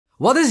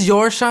What is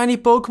your shiny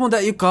Pokemon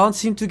that you can't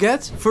seem to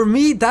get? For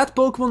me, that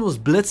Pokemon was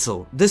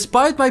Blitzle.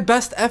 Despite my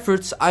best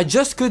efforts, I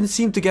just couldn't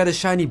seem to get a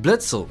shiny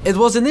Blitzle. It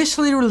was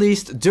initially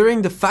released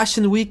during the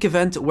Fashion Week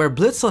event where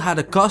Blitzle had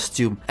a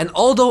costume, and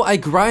although I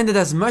grinded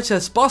as much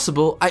as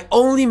possible, I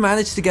only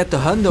managed to get the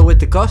hundo with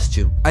the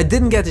costume. I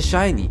didn't get a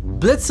shiny.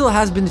 Blitzle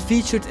has been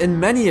featured in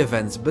many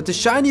events, but the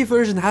shiny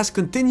version has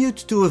continued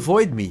to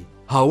avoid me.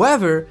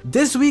 However,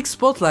 this week's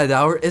Spotlight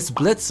Hour is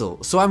Blitzle,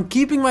 so I'm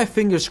keeping my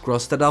fingers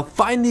crossed that I'll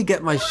finally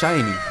get my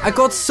shiny. I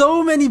got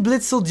so many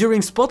Blitzle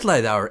during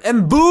Spotlight Hour,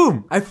 and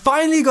boom! I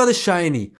finally got a shiny.